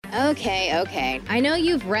Okay. I know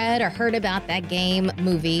you've read or heard about that game,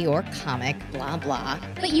 movie, or comic, blah, blah,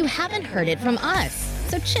 but you haven't heard it from us.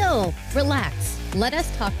 So chill, relax, let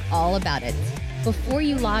us talk all about it before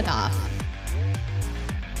you log off.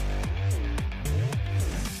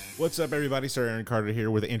 What's up, everybody? Sir Aaron Carter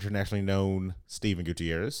here with the internationally known Steven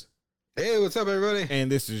Gutierrez. Hey, what's up, everybody?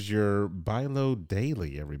 And this is your Bilo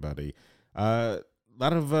Daily, everybody. A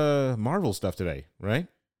lot of Marvel stuff today, right?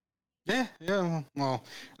 Yeah. Well,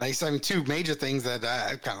 like two major things that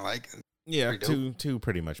I kind of like. Yeah, two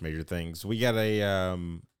pretty much major things. We got a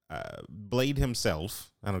Blade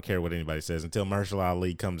himself. I don't care what anybody says until Mahershala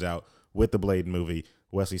Ali comes out with the Blade movie.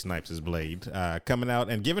 Wesley Snipes' Blade coming out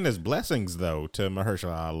and giving his blessings though to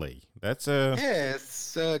Mahershala Ali. That's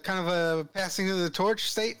it's kind of a passing of the torch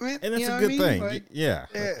statement, and that's a good thing. Like, yeah,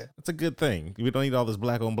 that's a good thing. We don't need all this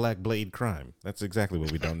black on black Blade crime. That's exactly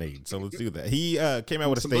what we don't need. So let's do that. He came out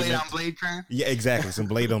with a statement. Blade on Blade crime. Yeah, exactly. Some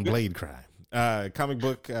Blade on Blade crime.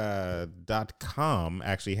 Comicbook.com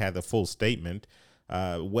actually had the full statement.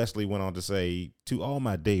 Wesley went on to say, "To all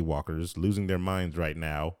my daywalkers losing their minds right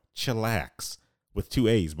now, chillax." With 2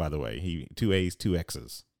 A's, by the way. 2 A's, 2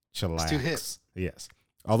 X's. Chillax. 2 hits. Yes.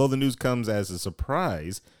 Although the news comes as a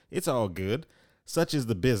surprise, it's all good. Such is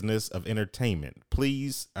the business of entertainment.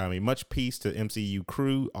 Much peace to MCU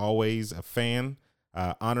crew. Always a fan.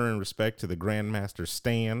 Honor and respect to the Grandmaster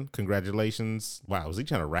Stan. Congratulations. Wow, was he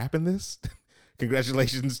trying to rap in this?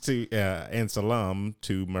 Congratulations to and salam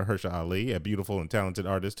to Mahershala Ali, a beautiful and talented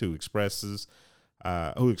artist whose expression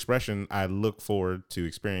I look forward to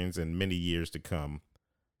experience in many years to come.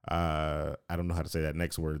 I don't know how to say that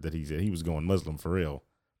next word that he said. He was going Muslim for real.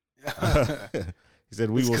 He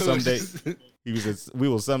said, "We will someday." "We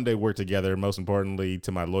will someday work together. Most importantly,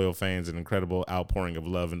 to my loyal fans, an incredible outpouring of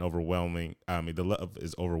love and overwhelming. The love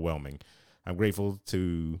is overwhelming. I'm grateful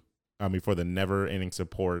for the never-ending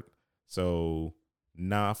support. So,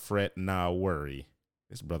 nah fret, nah worry."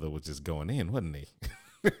 This brother was just going in, wasn't he?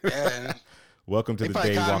 Yeah. Welcome to the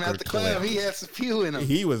Daywalker Club. He has a few in him.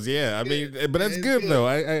 He was, yeah. But that's good though.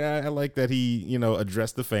 I like that he,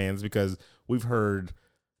 addressed the fans because we've heard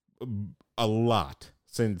a lot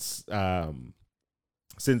since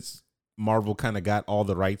Marvel kind of got all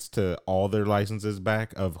the rights to all their licenses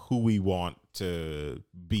back of who we want to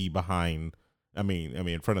be behind.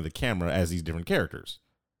 In front of the camera as these different characters,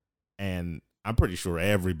 and I'm pretty sure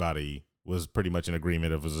everybody was pretty much in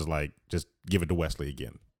agreement of just give it to Wesley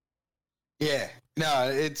again. Yeah, no,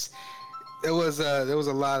 there was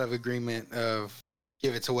a lot of agreement of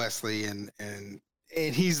give it to Wesley and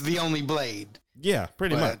he's the only Blade. Yeah,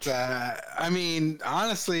 pretty much. Honestly,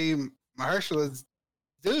 Mahershala's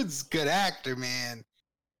dude's good actor, man.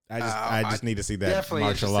 I just need to see that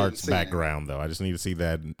martial arts background though. I just need to see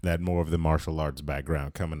that more of the martial arts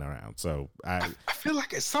background coming around. So I feel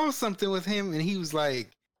like I saw something with him and he was like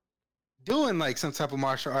doing like some type of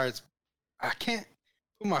martial arts. I can't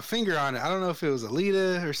put my finger on it. I don't know if it was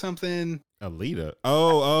Alita or something. Alita?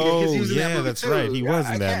 Oh, yeah, that's right. He was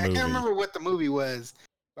in that movie. I can't remember what the movie was.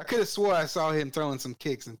 I could have swore I saw him throwing some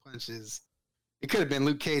kicks and punches. It could have been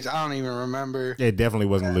Luke Cage. I don't even remember. It definitely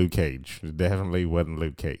wasn't Luke Cage. It definitely wasn't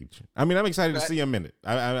Luke Cage. I'm excited to see him in it.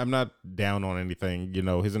 I'm not down on anything.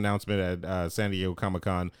 His announcement at San Diego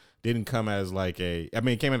Comic-Con didn't come as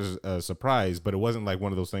it came as a surprise, but it wasn't like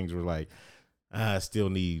one of those things where I still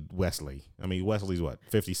need Wesley. Wesley's what,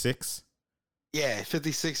 56? Yeah,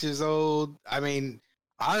 56 years old.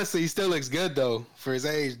 Honestly, he still looks good though for his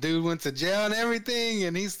age. Dude went to jail and everything,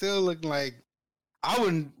 and he's still looking like I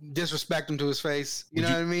wouldn't disrespect him to his face. You know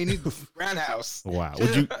what I mean? He's Roundhouse. Wow.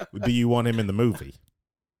 Do you want him in the movie?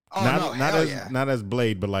 Oh, not as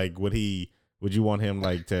Blade, but would you want him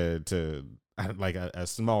to a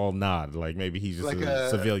small nod, like maybe he's just a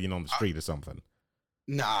civilian on the street or something?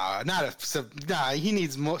 Nah, he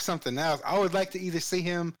needs something else. I would like to either see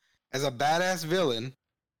him as a badass villain,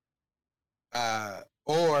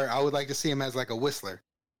 or I would like to see him as a whistler.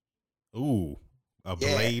 Ooh, a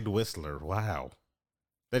Blade whistler. Wow.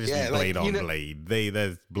 That just Blade on Blade.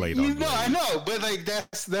 That's Blade on Blade. I know, but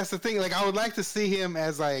that's the thing. I would like to see him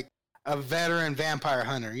as a veteran vampire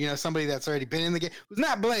hunter. Somebody that's already been in the game. Who's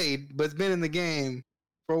not Blade, but's been in the game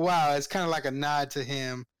for a while. It's kind of like a nod to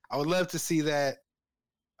him. I would love to see that.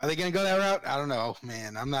 Are they gonna go that route? I don't know,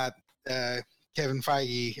 man. I'm not Kevin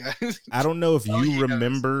Feige. I don't know if you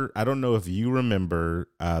remember. I don't know if you remember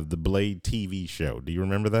the Blade TV show. Do you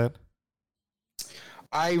remember that?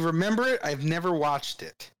 I remember it. I've never watched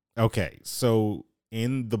it. Okay, so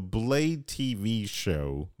in the Blade TV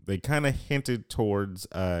show, they kind of hinted towards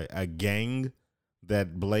a gang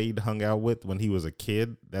that Blade hung out with when he was a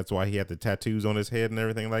kid. That's why he had the tattoos on his head and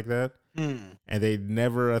everything like that. and they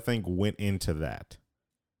never, I think, went into that.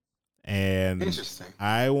 And interesting.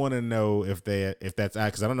 I want to know if that's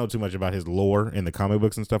because I don't know too much about his lore in the comic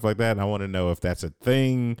books and stuff like that. And I want to know if that's a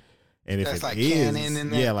thing, and if that's it like is, canon in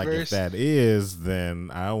that like verse. if that is, then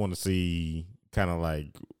I want to see kind of like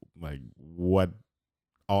what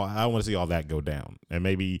all I want to see all that go down, and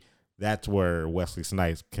maybe that's where Wesley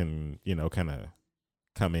Snipes can kind of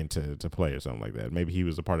come into play or something like that. Maybe he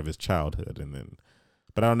was a part of his childhood, and then,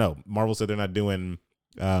 but I don't know. Marvel said they're not doing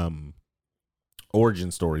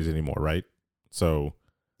origin stories anymore, right? So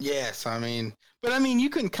yes, but you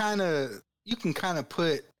can kind of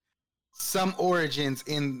put some origins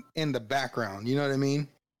in the background. You know what I mean?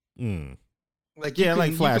 Like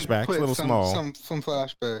like flashbacks, a little small, some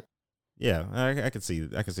flashback. Yeah, I could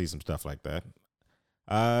see some stuff like that.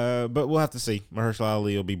 But we'll have to see. Mahershala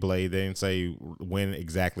Ali will be Blade. They didn't say when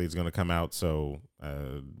exactly it's going to come out, so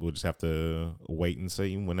we'll just have to wait and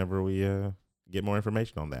see whenever we get more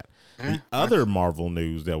information on that. The other Marvel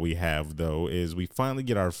news that we have, though, is we finally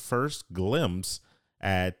get our first glimpse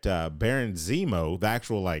at Baron Zemo, the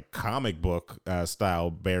actual comic book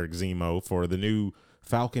style Baron Zemo for the new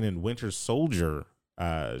Falcon and Winter Soldier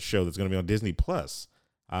show that's going to be on Disney Plus.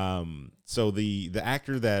 So the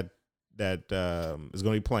actor that is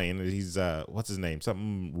going to be playing, he's what's his name?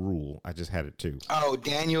 Something Rule. I just had it too. Oh,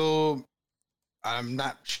 Daniel. I'm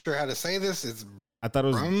not sure how to say this. It's I thought it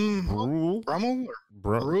was Brummel or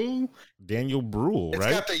Bruhl? Daniel Bruhl, right?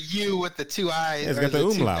 It's got the U with the two eyes. Yeah, it's got the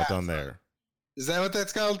umlaut on there. Is that what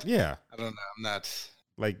that's called? Yeah. I don't know. I'm not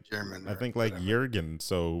German. I think Jurgen.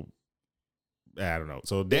 So I don't know.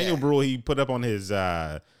 So Daniel Bruhl, he put up on his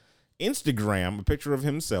Instagram a picture of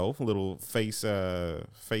himself, a little face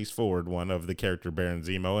forward one of the character Baron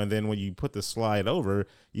Zemo, and then when you put the slide over,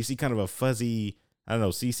 you see kind of a fuzzy, I don't know,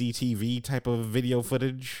 CCTV type of video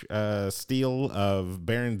footage still of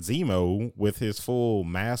Baron Zemo with his full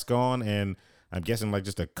mask on, and I'm guessing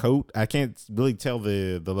just a coat. I can't really tell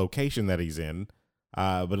the location that he's in,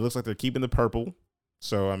 but it looks like they're keeping the purple.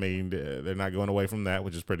 So they're not going away from that,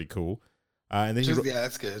 which is pretty cool. And then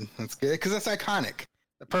that's good. That's good because that's iconic.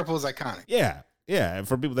 The purple is iconic. Yeah. And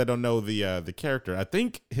for people that don't know the character, I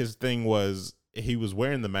think his thing was he was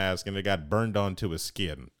wearing the mask and it got burned onto his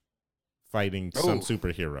skin, fighting some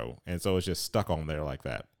superhero, and so it's just stuck on there like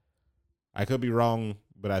that. I could be wrong,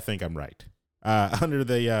 but I think I'm right. Under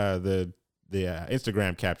the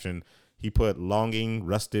Instagram caption, he put longing,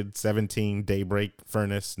 rusted, 17, daybreak,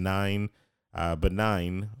 furnace, 9,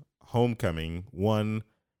 benign, homecoming, 1,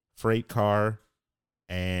 freight car,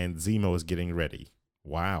 and Zemo is getting ready.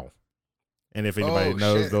 Wow. And if anybody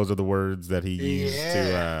knows, those are the words that he used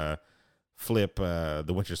to flip the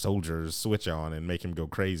Winter Soldier's switch on and make him go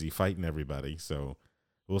crazy fighting everybody. So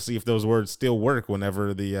we'll see if those words still work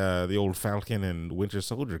whenever the old Falcon and Winter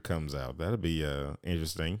Soldier comes out. That'll be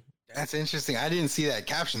interesting. That's interesting. I didn't see that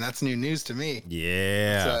caption. That's new news to me.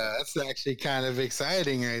 Yeah. That's actually kind of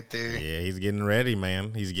exciting right there. Yeah, he's getting ready,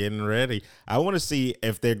 man. He's getting ready. I want to see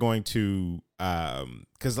if they're going to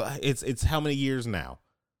because it's how many years now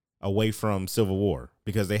away from Civil War,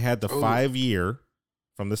 because they had the 5-year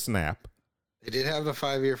from the snap. They did have the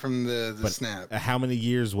 5-year from the snap. How many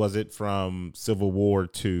years was it from Civil War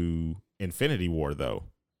to Infinity War, though?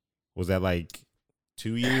 Was that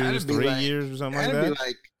 2 years, 3 years, or something like that?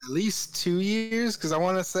 Be at least 2 years, because I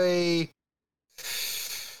want to say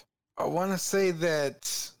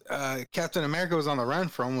that Captain America was on the run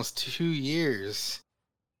for almost 2 years,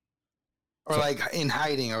 or in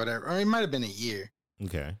hiding or whatever, or it might have been a year.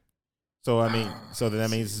 Okay, so so that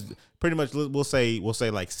means pretty much we'll say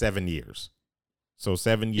 7 years. So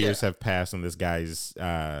 7 years have passed in this guy's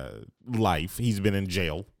life. He's been in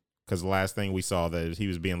jail because the last thing we saw that he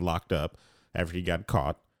was being locked up after he got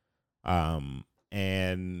caught.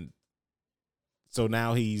 And so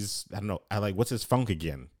now he's, I don't know, what's his funk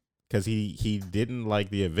again? Because he didn't like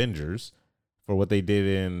the Avengers for what they did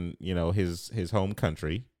in, his home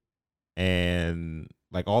country. And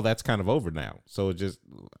all that's kind of over now. So just,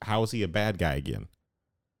 how is he a bad guy again?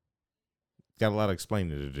 Got a lot of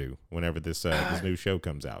explaining to do whenever this new show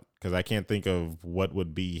comes out, because I can't think of what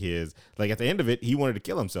would be his, at the end of it, he wanted to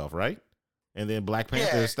kill himself, right? And then Black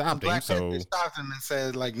Panther stopped him. Panther stopped him and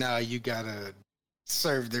said, no, you gotta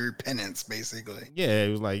serve their penance, basically. Yeah,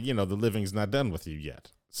 it was the living's not done with you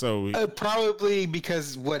yet. So probably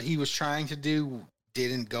because what he was trying to do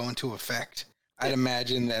didn't go into effect. I'd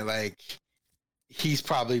imagine that he's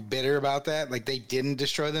probably bitter about that. They didn't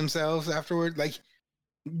destroy themselves afterward.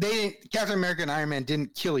 Captain America and Iron Man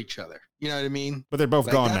didn't kill each other. You know what I mean? But they're both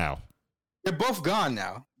gone now. They're both gone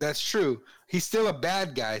now. That's true. He's still a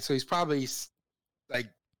bad guy, so he's probably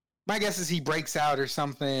my guess is he breaks out or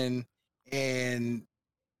something. and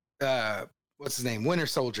what's his name, Winter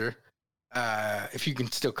Soldier, if you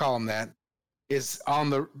can still call him that, is on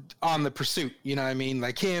the pursuit. You know what I mean?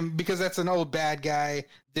 Like him, because that's an old bad guy,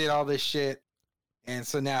 did all this shit, and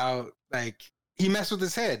so now like he messed with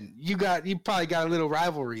his head. You probably got a little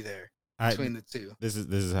rivalry there between the two. This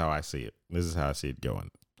is how I see it. This is how I see it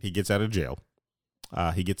going. He gets out of jail.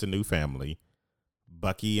 He gets a new family.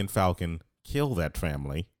 Bucky and Falcon kill that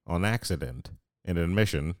family on accident in an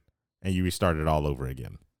mission, and you restart it all over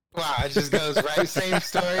again. Wow, it just goes right. Same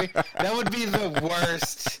story. That would be the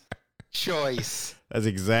worst choice. That's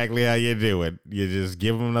exactly how you do it. You just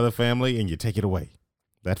give them another family and you take it away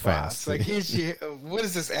that fast. Wow, it's like what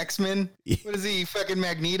is this, X-Men? What is he, fucking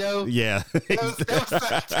Magneto? Yeah. That was the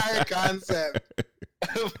entire concept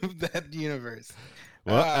of that universe.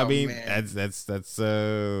 Well, I mean, man. that's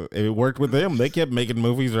it worked with them. They kept making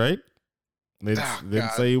movies, right? They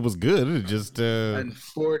didn't say it was good. It just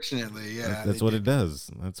unfortunately, yeah. That's what it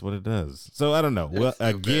does. That's what it does. So I don't know. Well,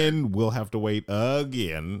 again, we'll have to wait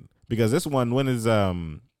again because this one, when is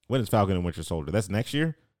Falcon and Winter Soldier? That's next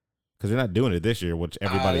year, because they're not doing it this year, which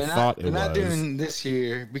everybody thought it was. They're not doing this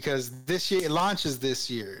year because this year it launches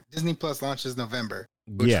this year. Disney Plus launches November,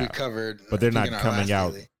 which we covered. But they're not coming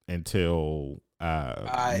out until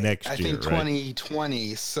next year. I think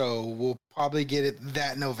 2020. So we'll probably get it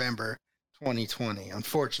that November. 2020,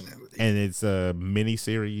 unfortunately. And it's a mini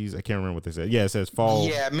series. I can't remember what they said. Yeah, it says fall.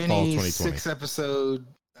 Yeah, fall 2020. 6-episode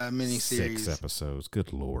mini series. 6 episodes.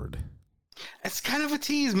 Good Lord. It's kind of a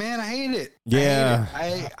tease, man. I hate it. Yeah.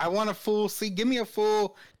 I want a full give me a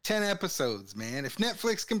full 10 episodes, man. If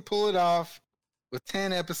Netflix can pull it off with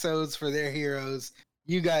 10 episodes for their heroes,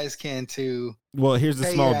 you guys can too. Well, here's the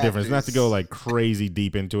small difference. Not to go like crazy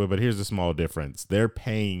deep into it, but here's the small difference. They're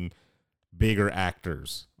paying bigger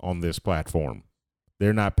actors on this platform.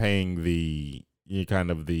 They're not paying the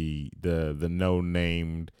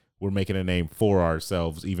no-named, we're making a name for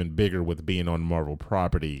ourselves even bigger with being on Marvel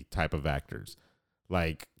property type of actors.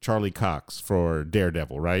 Like Charlie Cox for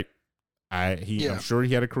Daredevil, right? I'm sure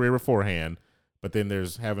he had a career beforehand, but then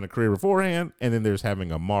there's having a career beforehand and then there's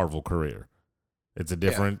having a Marvel career. It's a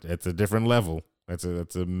different level. It's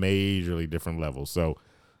a majorly different level. So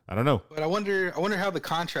I don't know. But I wonder how the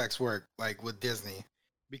contracts work, like with Disney,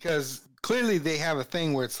 because clearly they have a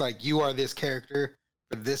thing where it's like you are this character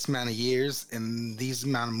for this amount of years and these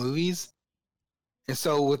amount of movies. And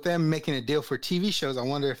so with them making a deal for TV shows, I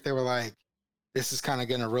wonder if they were like, this is kind of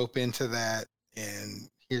going to rope into that and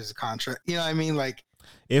here's a contract. You know what I mean? Like,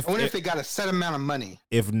 I wonder if they got a set amount of money.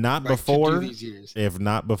 If not before,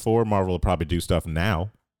 Marvel will probably do stuff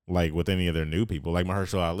now. Like with any of their new people, like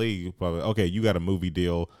Mahershala Ali, probably, okay, you got a movie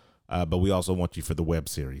deal, but we also want you for the web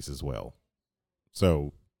series as well.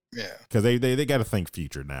 So, yeah, because they got to think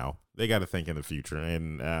future now. They got to think in the future,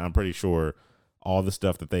 and I'm pretty sure all the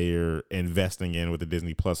stuff that they are investing in with the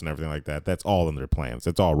Disney Plus and everything like that, that's all in their plans.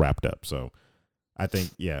 It's all wrapped up. So, I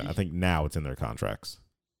think now it's in their contracts.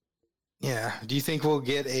 Yeah. Do you think we'll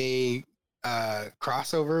get a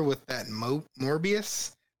crossover with that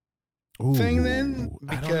Morbius thing then?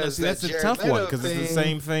 Because that's a tough one because it's the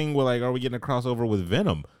same thing. We're like, are we getting a crossover with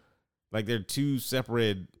Venom? Like they're two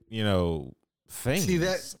separate, things. See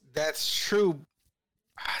that's true.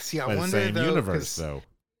 See, I wonder the same though, universe though.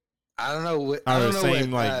 I don't know. I don't know what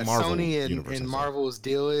Marvel Sony and Marvel's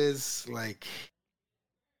deal is like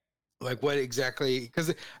what exactly?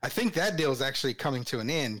 Because I think that deal is actually coming to an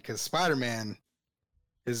end because Spider-Man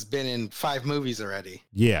has been in 5 movies already.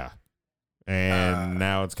 Yeah. And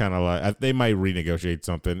now it's kind of like they might renegotiate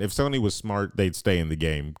something. If Sony was smart, they'd stay in the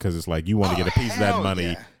game because it's like you want to get a piece of that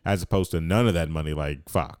money as opposed to none of that money like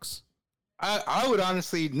Fox. I would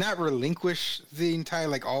honestly not relinquish the entire,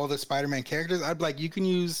 like all the Spider-Man characters. I'd like, you can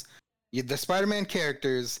use the Spider-Man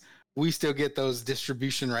characters. We still get those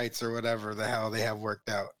distribution rights or whatever the hell they have worked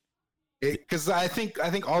out. Because I think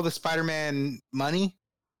all the Spider-Man money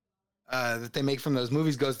that they make from those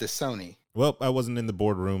movies goes to Sony. Well, I wasn't in the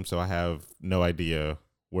boardroom, so I have no idea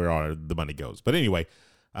where the money goes. But anyway,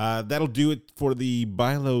 that'll do it for the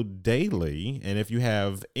Bilo Daily. And if you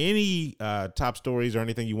have any top stories or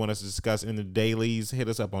anything you want us to discuss in the dailies, hit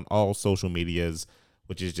us up on all social medias,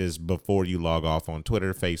 which is just Before You Log Off on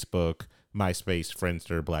Twitter, Facebook, MySpace,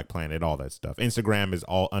 Friendster, Black Planet, all that stuff. Instagram is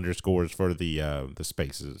all underscores for the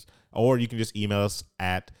spaces. Or you can just email us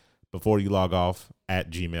at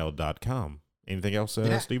beforeyoulogoff@gmail.com. Anything else,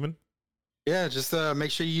 Steven? Yeah, just make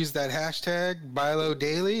sure you use that hashtag Bilo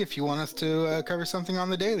Daily if you want us to cover something on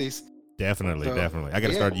the dailies. Definitely. I got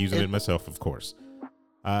to start using it myself, of course.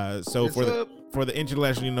 So for the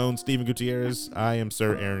internationally known Steven Gutierrez, I am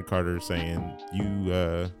Sir Aaron Carter saying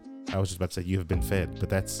I was just about to say you have been fed, but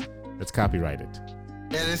that's It's copyrighted.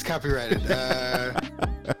 Yeah, it is copyrighted.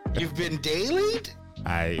 You've been dailied?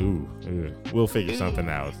 We'll figure something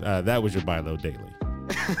out. That was your Buy Low Daily.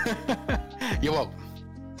 You're welcome.